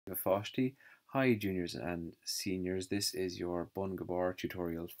Vifasti. Hi juniors and seniors, this is your BgB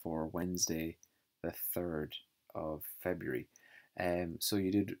tutorial for Wednesday the 3rd of February. So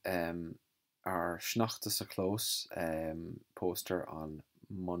you did our Schnachte so close poster on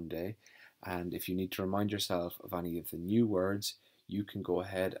Monday, and if you need to remind yourself of any of the new words, you can go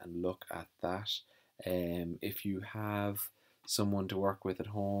ahead and look at that. If you have someone to work with at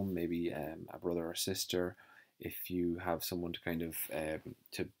home, maybe a brother or sister, if you have someone to kind of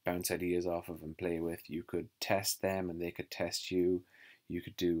to bounce ideas off of and play with, you could test them and they could test you. You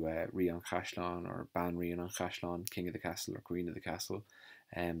could do Rion Cashlon or Ban Rion on Cashlon, King of the Castle or Queen of the Castle,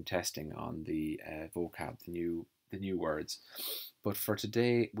 testing on the vocab, the new words. But for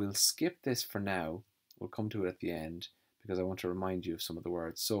today, we'll skip this for now. We'll come to it at the end because I want to remind you of some of the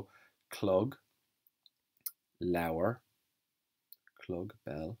words. So, clug, lower, clug,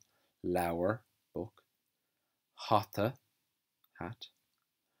 bell, lower, book, hotta, hat,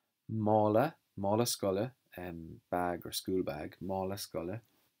 mála, mála scoile, bag or school bag, mála scoile,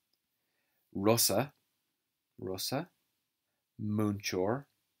 russa, russa, múnchor,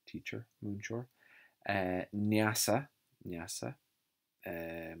 teacher, múnchor, neasa, neasa,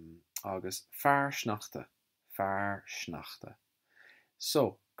 agus farsnachte, farsnachte.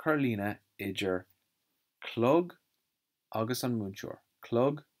 So, Carlina idir clug agus an múnchor,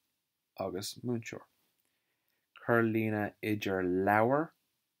 clug agus múnchor. Carlina idir lower,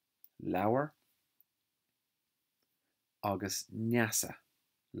 lower, agus neasa,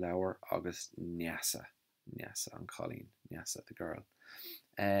 lower agus neasa, neasa an Colleen, neasa the girl.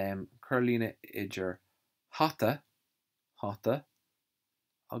 Carlina idir hotta, hotta,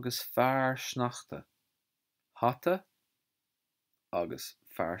 agus farsnachte, hotta, agus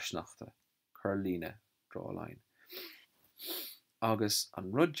farsnachte. Carlina, draw a line. Agus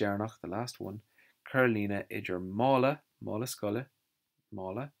an rud Jernach, the last one, Carlina idir mála, mála scoile,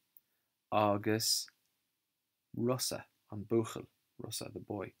 mála, agus russa, an buchel, russa, the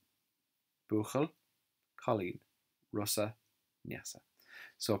boy. Buchel, Colleen, russa, neasa.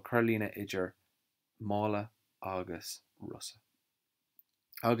 So Carlina idir mála agus russa.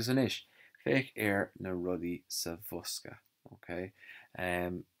 Agus an ish, féich na rudí sa bhosca, okay?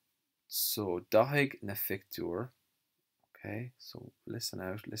 So dathig na fictúr. Okay, so listen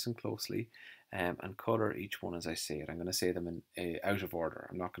out, listen closely, and colour each one as I say it. I'm going to say them in out of order.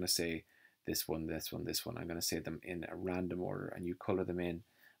 I'm not going to say this one, this one, this one. I'm going to say them in a random order, and you colour them in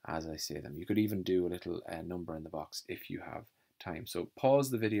as I say them. You could even do a little number in the box if you have time. So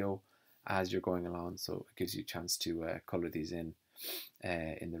pause the video as you're going along, so it gives you a chance to colour these in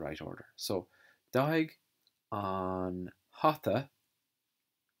the right order. So, daig an hotta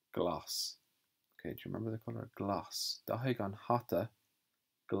gloss. Okay, do you remember the colour? Gloss. Daig an hotta,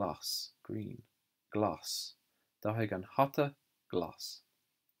 gloss, green, gloss. Daig an hotta, gloss.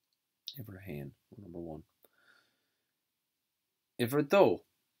 Iver hain, number one. Iver do.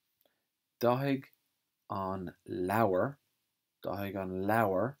 Daig an lower, daig an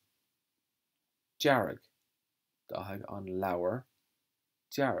lower, jarrig. Daig an lower,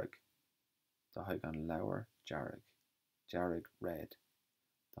 jarrig. Daig an lower, jarrig. Jarrig, red.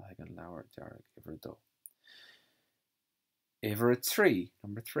 Daig an lower, jarrig, iver do. Iver a tree,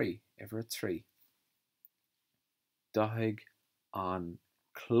 number three, iver a tree. Daig an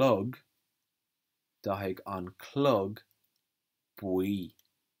clug, daig an clug, bui.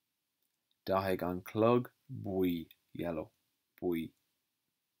 Daig an clug, bui, yellow, bui.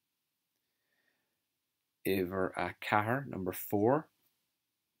 Iver a cahar, number four,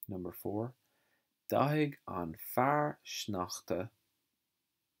 daig an farsnachte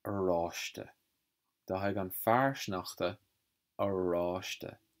aráiste. Daig an farsnachte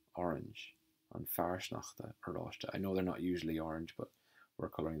aráiste, orange. An farsnachte aráiste. I know they're not usually orange, but we're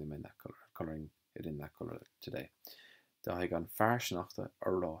colouring them in that colour, colouring it in that colour today. Daig an farsnachte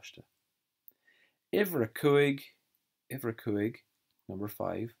aráiste. Iver a cuig, number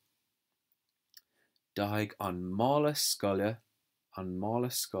five. Daig an mála scoile,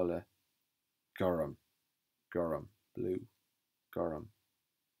 gurum, gurum, blue, gurum.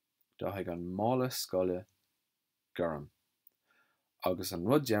 Daig an mála scoile, gurum. Agus an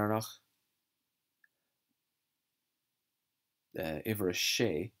rud Jernach, iver a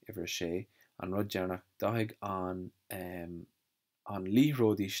sé, an rud Jernach, daig an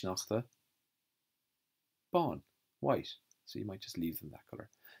líródí sneachta, bán, white. So you might just leave them that colour.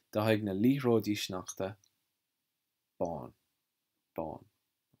 Daig na líródí sneachta, bán, bán.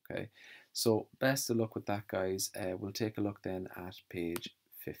 Okay, so best of luck with that, guys. We'll take a look then at page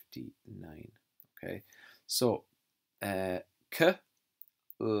 59. Okay, so k,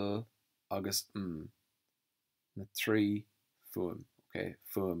 agus na trí fuim. Okay,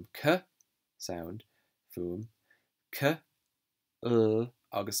 fuam k sound, fuam k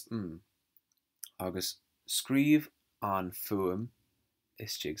agus agus scríb an fuam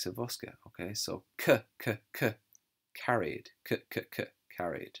is jig sa bhosca. Okay, so k carried, k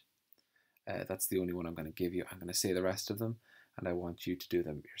carried. That's the only one I'm going to give you. I'm going to say the rest of them, and I want you to do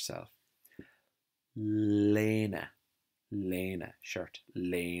them yourself. Lena, Lena, shirt,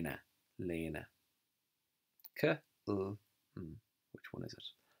 Lena, Lena. K, which one is it?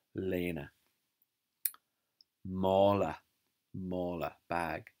 Lena. Mala, Mala,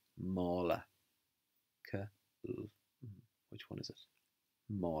 bag, Mala. K, which one is it?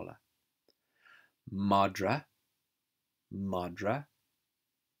 Mala. Madra, Madra.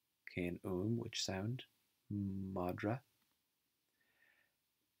 Cain which sound? Madra.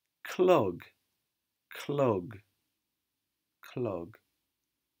 Clug, Clug, Clug.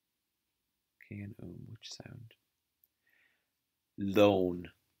 Cain which sound?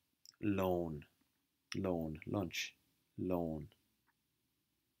 Loan, Loan, Loan, lunch, Loan.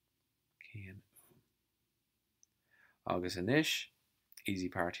 Cain agus anish, easy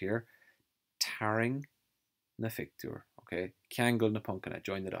part here. Tarring na fictor. Okay, Ciangle na punkana,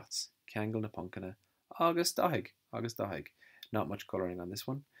 join the dots. Ciangle na punkana, agus dahig, agus dahig. Not much colouring on this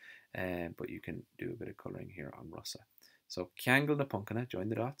one, but you can do a bit of colouring here on Russa. So Ciangle na punkana, join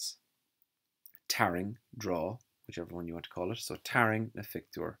the dots. Tarring, draw, whichever one you want to call it. So tarring na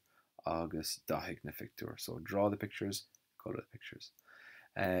fictor, agus dahig na fictor. So draw the pictures, colour the pictures.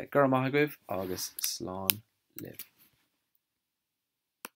 Gur maithagibh agus slán live.